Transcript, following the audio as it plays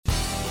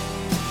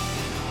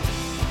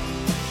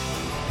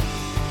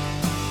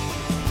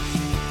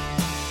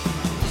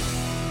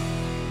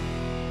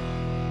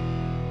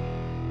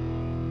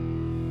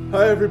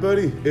Hi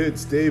everybody,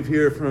 it's Dave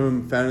here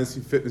from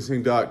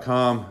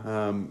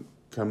fantasyfitnessing.com.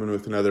 Coming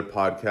with another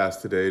podcast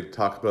today to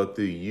talk about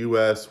the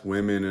US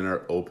women in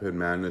our Open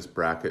Madness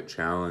Bracket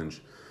Challenge.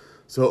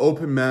 So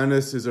Open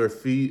Madness is our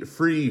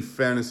free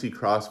fantasy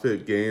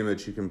CrossFit game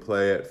that you can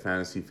play at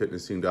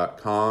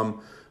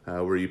fantasyfitnessing.com,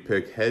 where you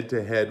pick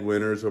head-to-head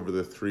winners over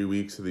the 3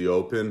 weeks of the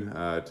Open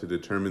to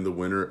determine the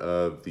winner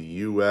of the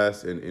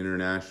US and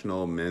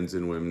international men's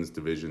and women's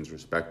divisions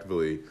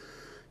respectively.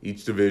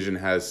 Each division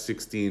has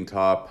 16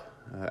 top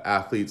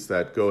athletes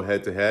that go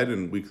head-to-head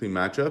in weekly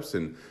matchups,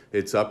 and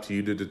it's up to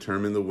you to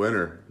determine the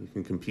winner. You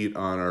can compete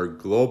on our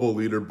global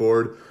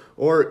leaderboard,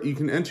 or you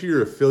can enter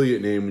your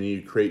affiliate name when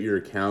you create your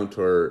account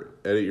or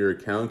edit your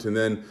account, and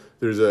then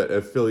there's an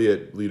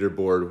affiliate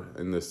leaderboard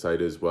in this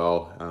site as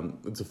well.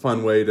 It's a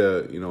fun way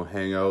to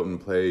hang out and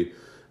play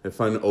a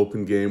fun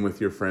open game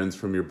with your friends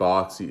from your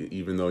box,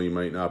 even though you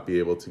might not be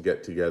able to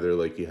get together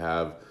like you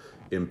have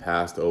in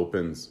past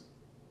Opens.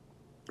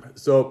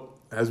 So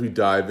as we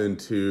dive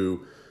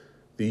into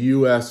the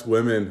U.S.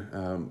 women,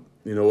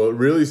 what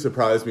really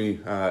surprised me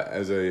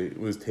as I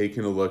was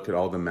taking a look at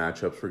all the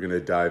matchups we're going to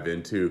dive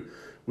into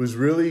was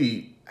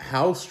really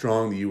how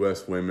strong the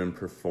U.S. women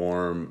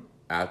perform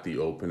at the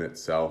Open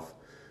itself.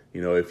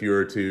 If you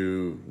were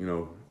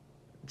to,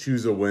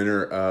 choose a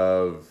winner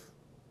of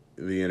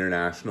the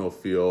international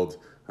field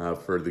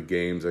for the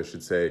games, I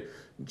should say,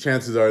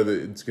 chances are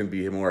that it's going to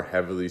be more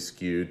heavily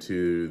skewed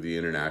to the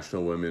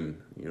international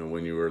women,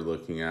 when you were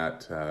looking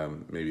at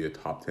maybe a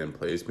top 10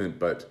 placement.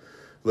 But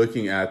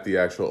looking at the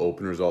actual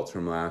Open results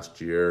from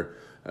last year,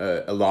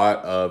 a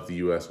lot of the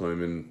U.S.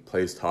 women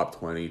placed top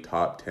 20,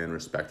 top 10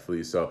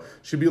 respectively. So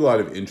should be a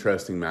lot of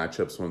interesting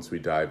matchups once we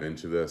dive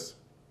into this.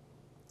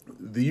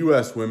 The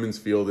U.S. women's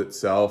field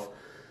itself,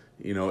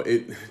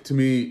 to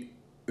me,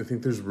 I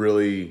think there's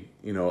really,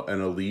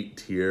 an elite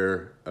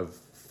tier of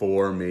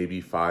 4,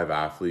 maybe 5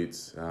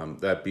 athletes,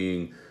 that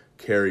being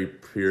Carrie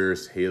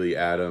Pierce, Haley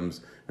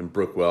Adams, and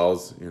Brooke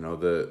Wells,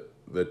 the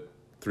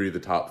 3 of the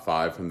top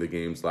 5 from the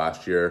games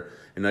last year.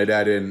 And I'd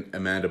add in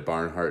Amanda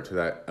Barnhart to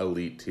that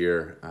elite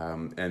tier.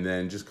 And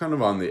then just kind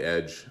of on the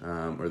edge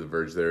or the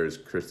verge there is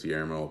Christy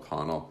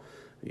O'Connell.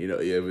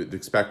 You would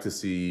expect to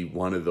see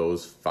one of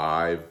those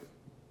 5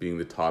 being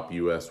the top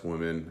U.S.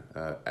 women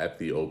at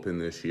the Open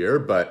this year.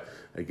 But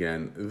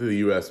again, the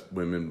U.S.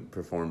 women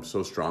performed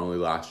so strongly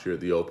last year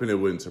at the Open, it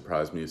wouldn't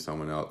surprise me if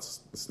someone else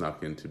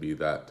snuck in to be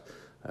that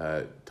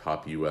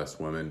top U.S.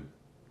 woman.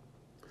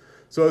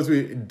 So as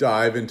we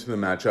dive into the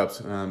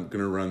matchups, I'm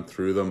going to run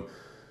through them.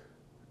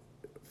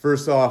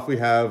 First off, we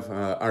have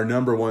our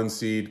number 1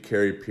 seed,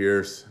 Carrie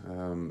Pierce,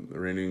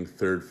 reigning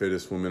 3rd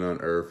fittest woman on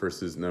earth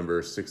versus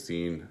number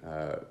 16,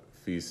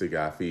 Fee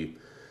Sagafi.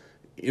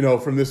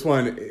 From this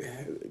one,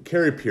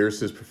 Carrie Pierce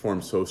has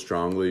performed so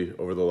strongly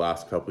over the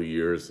last couple of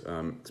years,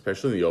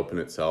 especially in the Open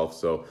itself.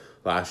 So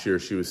last year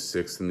she was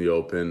 6th in the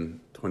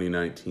Open.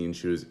 2019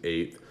 she was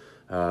 8th.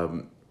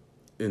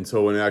 And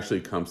so when it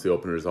actually comes to the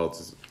Open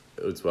results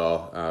as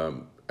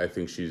well, I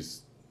think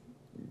she's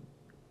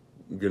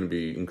going to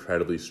be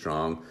incredibly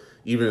strong.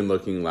 Even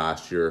looking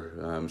last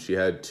year, she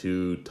had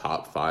 2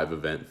 top 5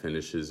 event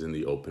finishes in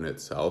the Open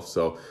itself.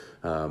 So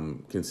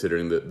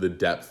considering the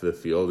depth of the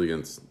field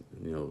against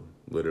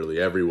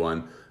literally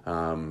everyone,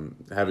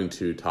 having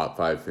 2 top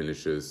 5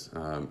 finishes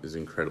is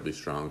incredibly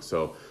strong.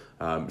 So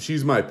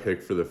she's my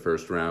pick for the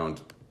first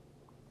round.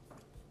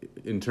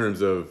 In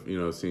terms of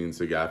seeing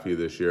Sagafi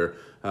this year,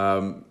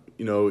 her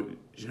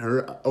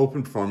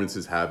Open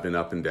performances have been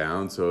up and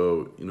down.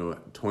 So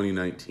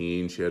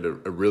 2019 she had a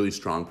really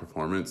strong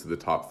performance at the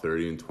top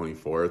 30 and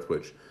 24th,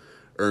 which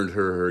earned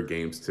her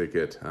games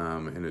ticket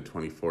in a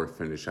 24th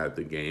finish at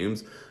the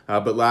games.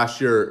 But last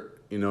year,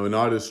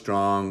 not as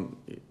strong.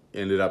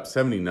 Ended up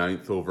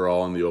 79th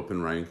overall in the Open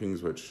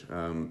rankings, which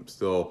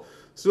still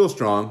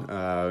strong,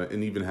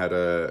 and even had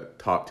a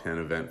top 10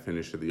 event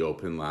finish at the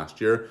Open last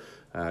year.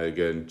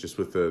 Again, just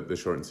with the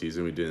shortened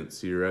season, we didn't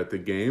see her at the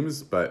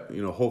games, but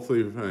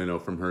hopefully,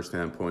 from her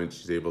standpoint,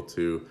 she's able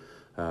to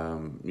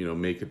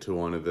make it to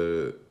one of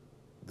the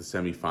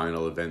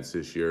semifinal events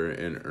this year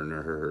and earn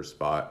her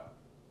spot.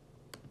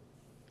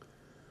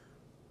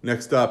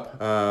 Next up,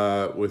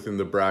 within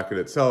the bracket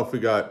itself, we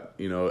got,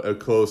 a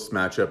close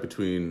matchup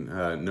between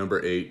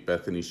number 8,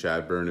 Bethany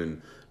Shadburn,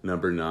 and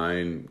number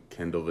 9,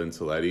 Kendall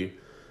Vincelette.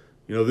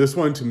 This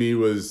one to me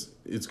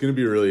it's going to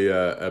be really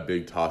a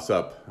big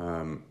toss-up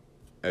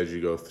as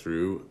you go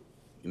through.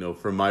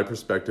 From my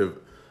perspective,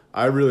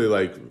 I really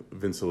like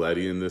Vincelette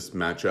in this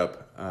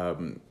matchup.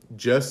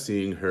 Just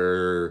seeing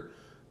her,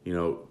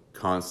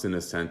 constant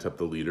ascent up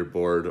the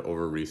leaderboard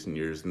over recent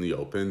years in the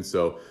Open.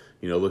 So,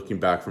 looking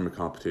back from a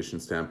competition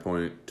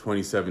standpoint,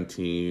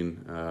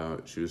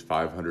 2017, she was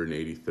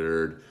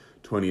 583rd.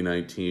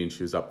 2019,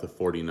 she was up to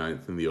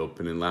 49th in the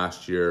Open. And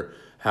last year,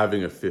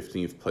 having a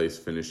 15th place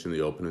finish in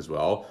the Open as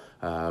well.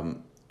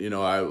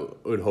 I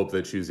would hope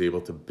that she was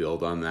able to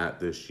build on that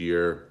this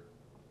year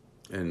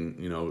and,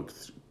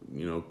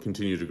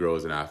 continue to grow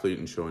as an athlete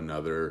and show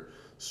another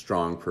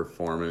strong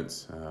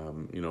performance.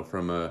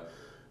 From a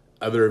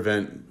other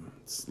event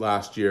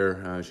last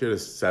year. She had a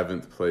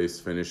 7th place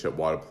finish at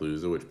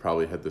Wodapalooza, which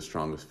probably had the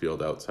strongest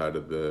field outside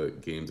of the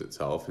games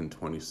itself, and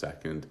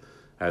 22nd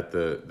at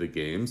the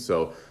games.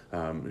 So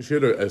she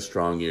had a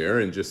strong year,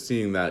 and just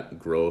seeing that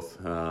growth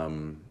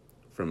from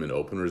an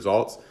open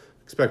results,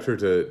 expect her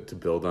to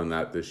build on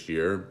that this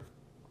year.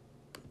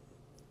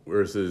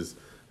 Versus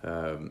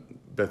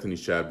Bethany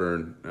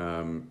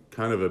Shadburn,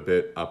 kind of a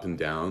bit up and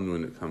down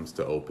when it comes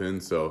to open.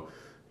 So,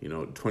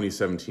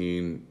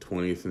 2017,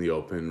 20th in the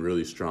open,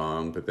 really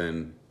strong, but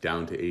then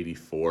down to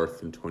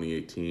 84th in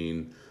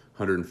 2018,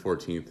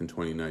 114th in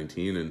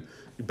 2019, and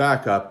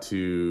back up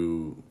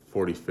to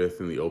 45th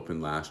in the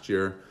open last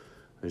year.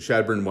 And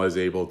Shadburn was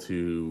able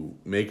to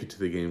make it to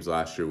the games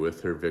last year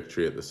with her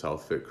victory at the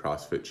Southfit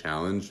CrossFit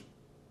Challenge.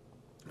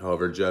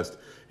 However, just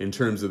in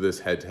terms of this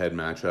head-to-head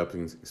matchup,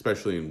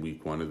 especially in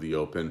week 1 of the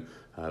Open,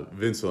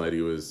 Vince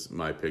Leddy was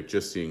my pick,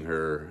 just seeing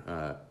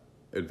her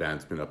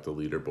advancement up the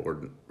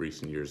leaderboard in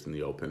recent years in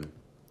the Open.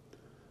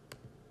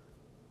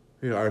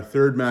 Our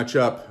third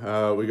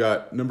matchup, we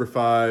got number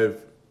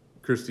 5,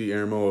 Kirsty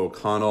Ermo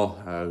O'Connell,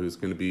 who's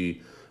going to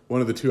be one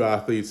of the 2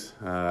 athletes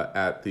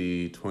at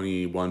the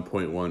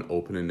 21.1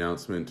 Open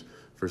announcement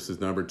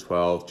versus number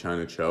 12,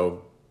 China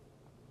Cho.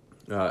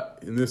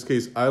 In this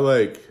case, I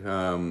like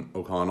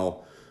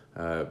O'Connell.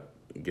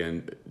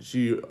 Again,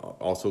 she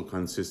also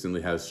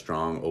consistently has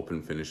strong open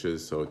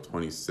finishes, so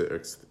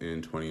 26th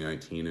in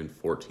 2019 and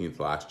 14th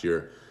last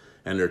year,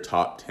 and her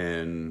top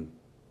 10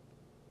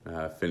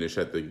 finish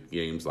at the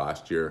games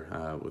last year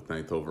with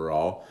 9th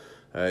overall.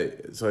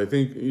 So I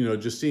think,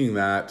 just seeing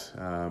that,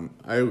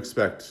 I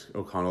expect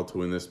O'Connell to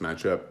win this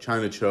matchup.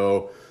 China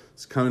Cho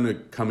is kind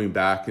of coming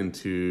back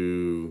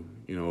into,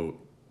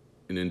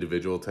 an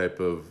individual type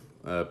of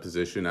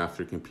position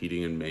after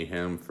competing in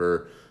Mayhem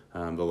for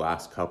the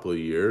last couple of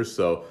years.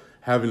 So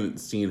haven't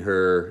seen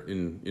her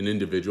in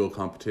individual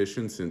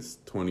competition since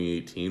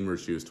 2018, where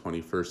she was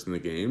 21st in the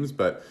games,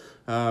 but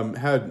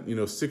had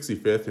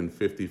 65th and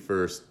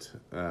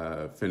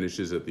 51st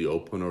finishes at the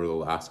Open over the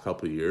last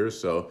couple of years.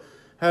 So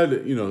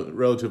had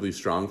relatively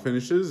strong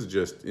finishes.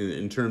 Just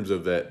in terms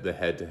of the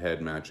head-to-head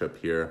matchup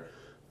here,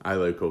 I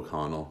like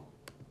O'Connell.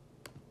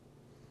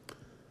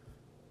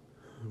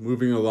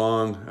 Moving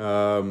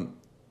along,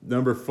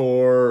 number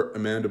 4,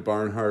 Amanda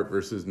Barnhart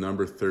versus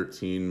number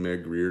 13,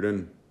 Meg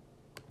Reardon.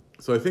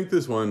 So I think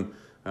this one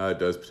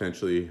does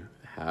potentially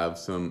have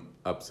some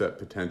upset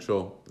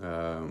potential.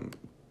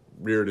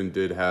 Reardon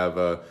did have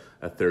a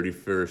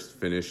 31st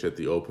finish at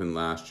the Open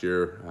last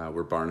year,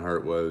 where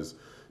Barnhart was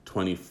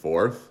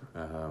 24th.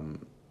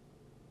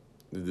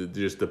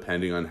 Just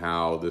depending on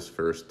how this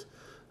first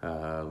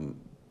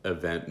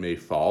event may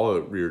fall,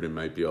 Reardon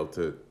might be able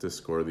to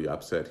score the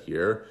upset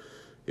here.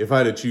 If I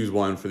had to choose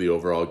one for the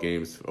overall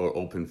games or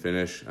Open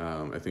finish,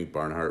 I think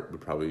Barnhart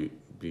would probably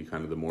be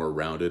kind of the more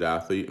rounded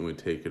athlete and would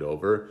take it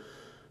over.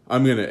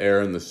 I'm going to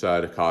err on the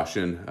side of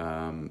caution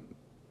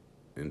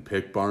and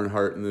pick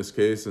Barnhart in this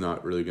case, and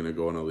not really going to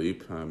go on a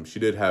leap. She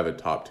did have a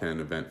top 10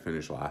 event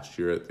finish last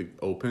year at the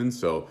Open,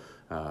 so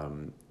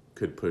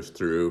could push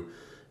through.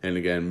 And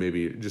again,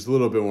 maybe just a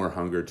little bit more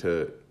hunger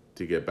to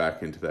get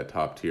back into that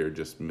top tier,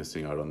 just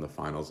missing out on the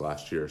finals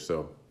last year.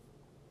 So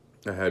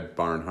I had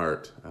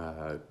Barnhart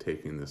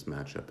taking this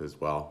matchup as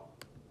well.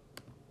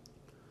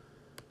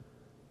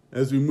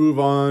 As we move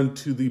on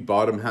to the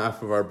bottom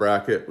half of our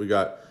bracket, we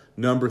got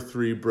number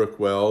 3, Brooke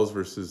Wells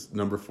versus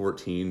number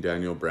 14,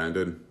 Danielle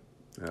Brandon.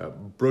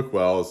 Brooke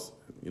Wells,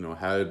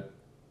 had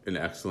an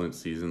excellent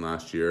season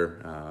last year,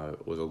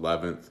 was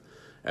 11th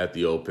at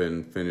the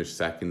Open, finished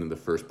 2nd in the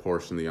first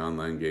portion of the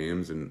online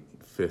games, and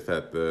 5th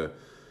at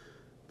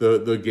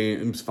the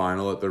games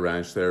final at the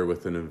ranch there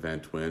with an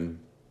event win.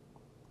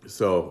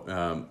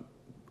 So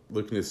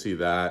looking to see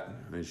that.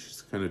 And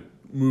she's kind of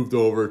moved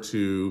over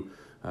to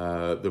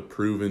the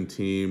Proven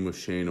team with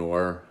Shane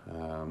Orr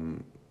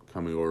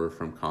coming over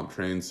from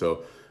CompTrain.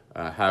 So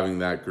having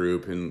that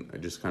group and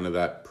just kind of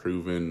that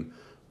Proven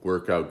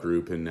workout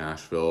group in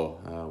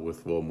Nashville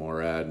with Will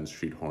Morad and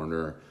Street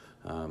Horner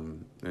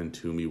and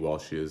Toomey while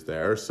she is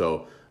there.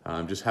 So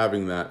just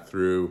having that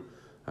through,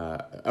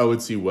 I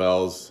would see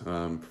Wells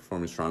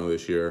performing strongly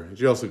this year.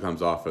 She also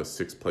comes off a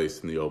 6th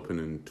place in the Open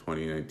in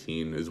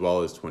 2019 as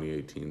well as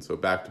 2018. So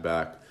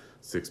back-to-back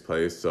 6th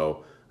place.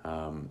 So,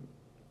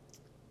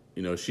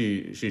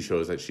 she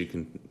shows that she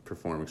can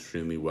perform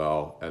extremely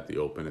well at the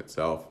Open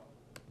itself.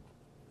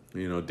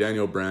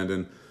 Danielle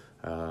Brandon,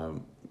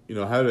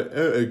 had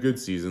a good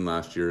season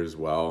last year as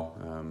well.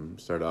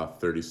 Started off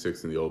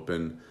 36th in the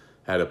Open,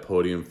 had a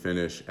podium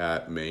finish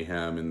at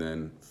Mayhem, and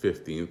then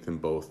 15th in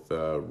both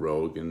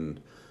Rogue and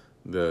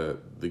the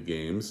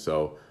games.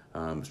 So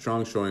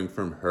strong showing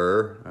from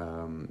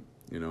her.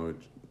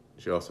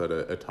 She also had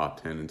a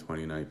top 10 in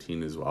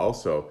 2019 as well.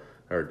 So,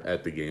 or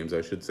at the games,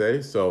 I should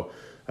say. So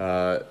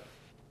I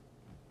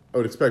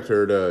would expect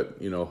her to,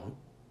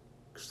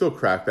 still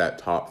crack that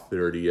top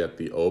 30 at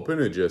the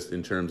Open, and just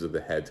in terms of the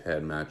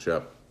head-to-head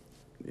matchup,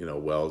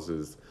 Wells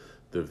is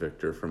the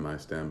victor from my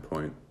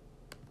standpoint.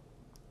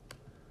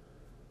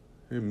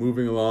 Okay,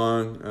 moving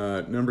along,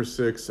 number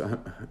 6,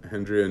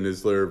 Andrea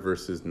Nisler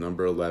versus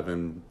number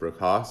 11, Brooke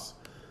Haas.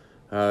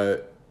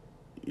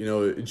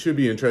 It should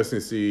be interesting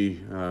to see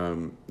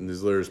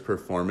Nisler's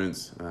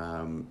performance.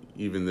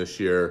 Even this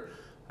year,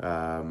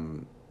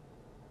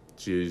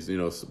 she's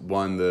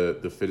won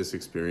the fittest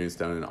experience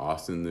down in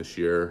Austin this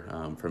year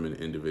from an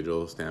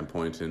individual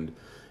standpoint, and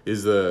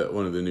is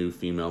one of the new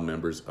female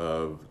members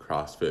of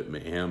CrossFit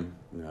Mayhem.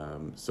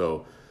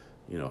 So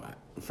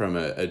from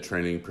a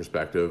training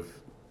perspective,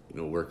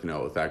 working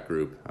out with that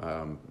group,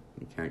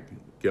 you can't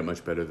get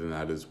much better than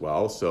that as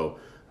well. So,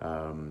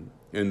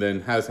 and then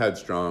has had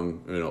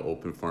strong,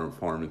 open form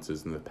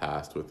performances in the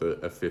past with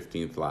a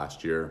 15th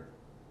last year.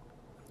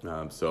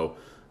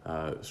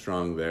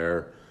 Strong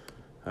there.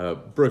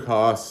 Brooke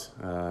Haas,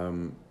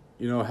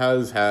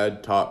 has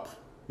had top,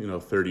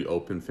 30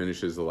 open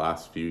finishes the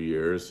last few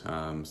years.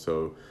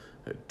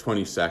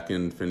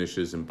 22nd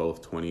finishes in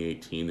both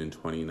 2018 and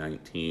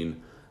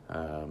 2019.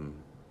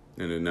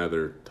 And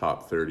another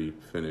top 30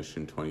 finish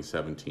in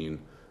 2017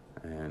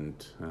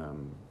 and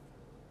an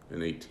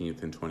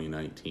 18th in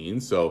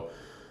 2019. So,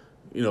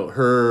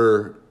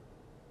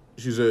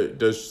 she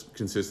does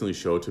consistently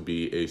show to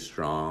be a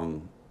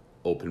strong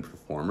open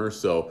performer.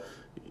 So,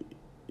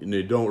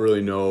 you don't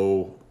really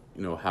know,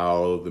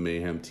 how the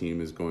Mayhem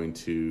team is going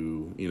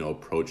to,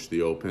 approach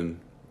the open.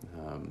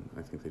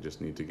 I think they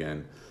just need to,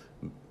 again,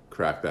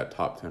 crack that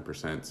top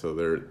 10%. So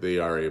they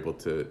are able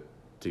to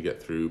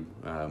get through,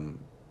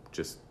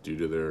 just due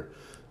to their,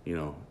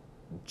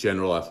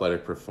 general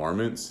athletic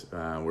performance,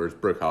 whereas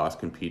Brooke Haas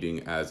competing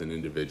as an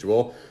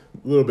individual,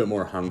 a little bit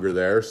more hunger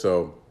there.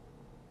 So,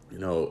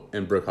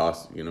 and Brooke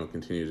Haas,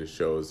 continue to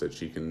shows that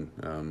she can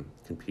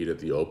compete at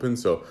the open.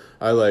 So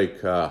I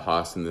like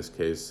Haas in this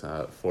case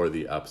for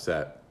the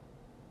upset.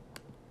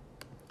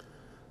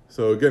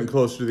 So getting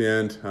closer to the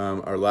end,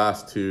 our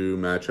last two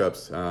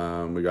matchups,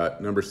 we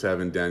got number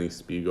 7, Dani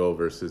Speegle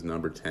versus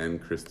number 10,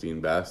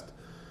 Christine Best.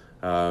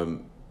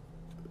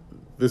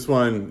 This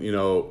one,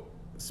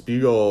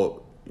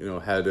 Speegle,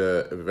 had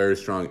a very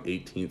strong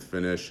 18th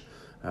finish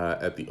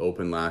at the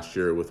Open last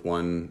year with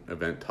one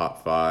event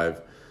top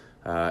 5.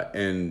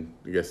 And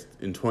I guess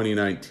in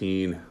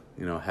 2019,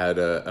 had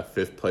a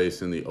 5th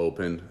place in the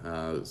Open.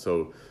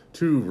 So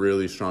 2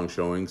 really strong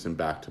showings in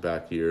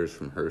back-to-back years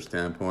from her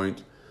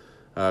standpoint.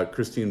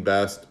 Christine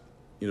Best,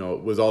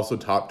 was also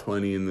top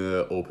 20 in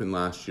the Open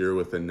last year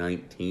with a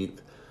 19th.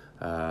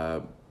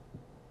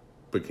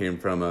 But came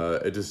from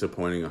a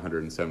disappointing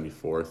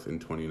 174th in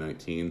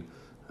 2019.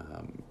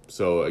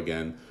 So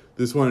again,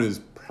 this one is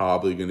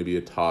probably going to be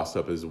a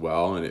toss-up as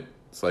well, and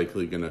it's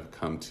likely going to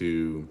come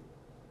to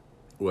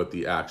what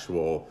the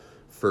actual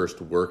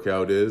first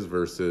workout is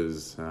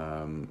versus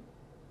kind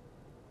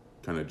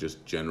of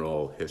just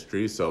general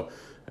history. So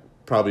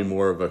probably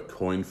more of a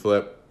coin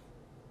flip.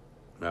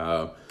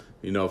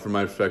 From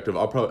my perspective,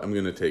 I'm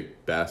going to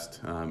take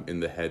Best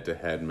in the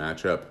head-to-head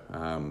matchup.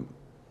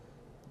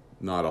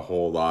 Not a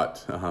whole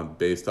lot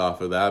based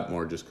off of that,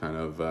 more just kind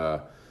of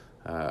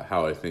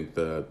how I think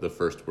the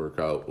first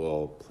workout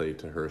will play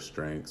to her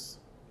strengths.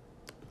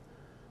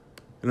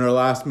 In our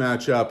last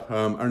matchup,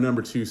 our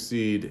number 2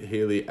 seed,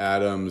 Haley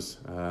Adams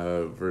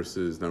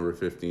versus number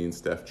 15,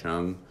 Steph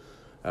Chung.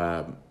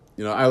 I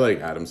like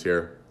Adams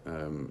here.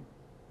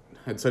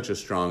 Had such a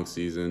strong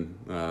season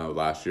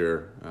last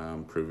year,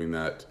 proving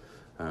that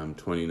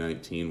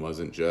 2019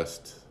 wasn't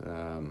just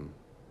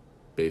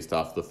based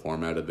off the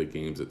format of the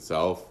games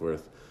itself,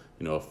 with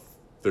a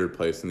 3rd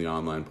place in the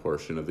online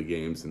portion of the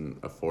games and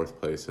a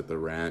 4th place at the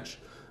ranch,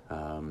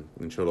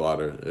 and showed a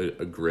lot of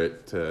a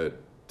grit to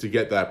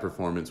get that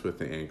performance with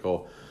the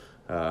ankle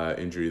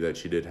injury that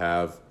she did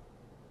have.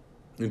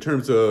 In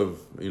terms of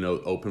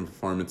open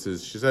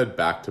performances, she's had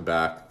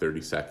back-to-back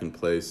 32nd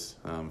place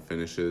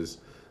finishes,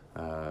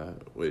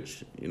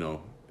 which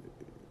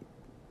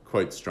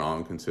quite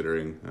strong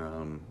considering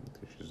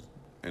she's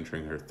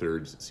entering her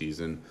 3rd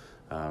season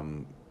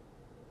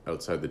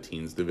outside the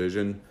teens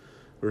division.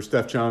 Where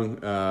Steph Chung,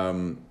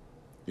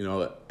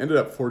 ended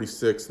up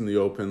 46th in the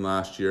Open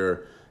last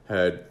year,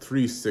 had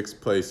 3 6th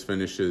place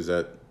finishes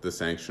at the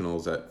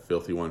sanctionals at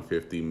Filthy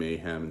 150,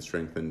 Mayhem, and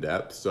Strength and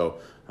Depth. So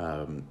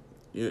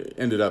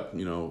ended up,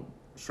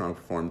 strong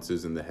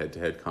performances in the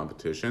head-to-head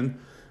competition.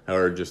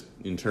 However, just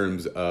in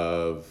terms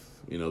of,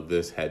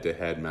 this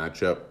head-to-head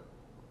matchup,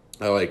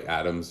 I like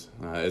Adams.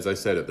 As I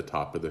said at the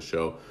top of the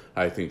show,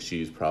 I think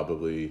she's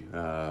probably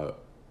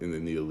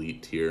in the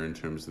elite tier in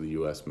terms of the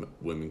U.S.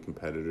 women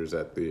competitors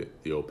at the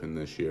Open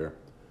this year.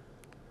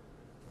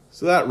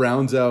 So that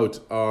rounds out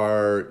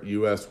our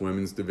U.S.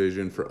 women's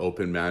division for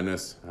Open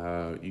Madness.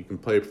 You can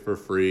play for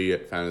free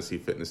at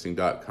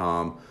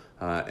fantasyfitnessing.com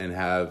and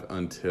have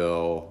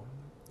until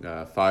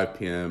 5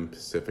 p.m.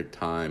 Pacific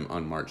time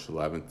on March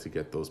 11th to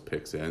get those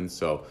picks in.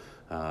 So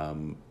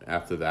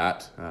after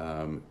that,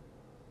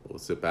 we'll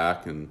sit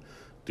back and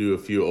do a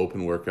few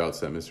open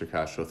workouts that Mr.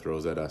 Castro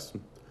throws at us.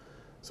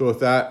 So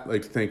with that, I'd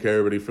like to thank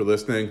everybody for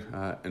listening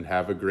and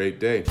have a great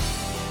day.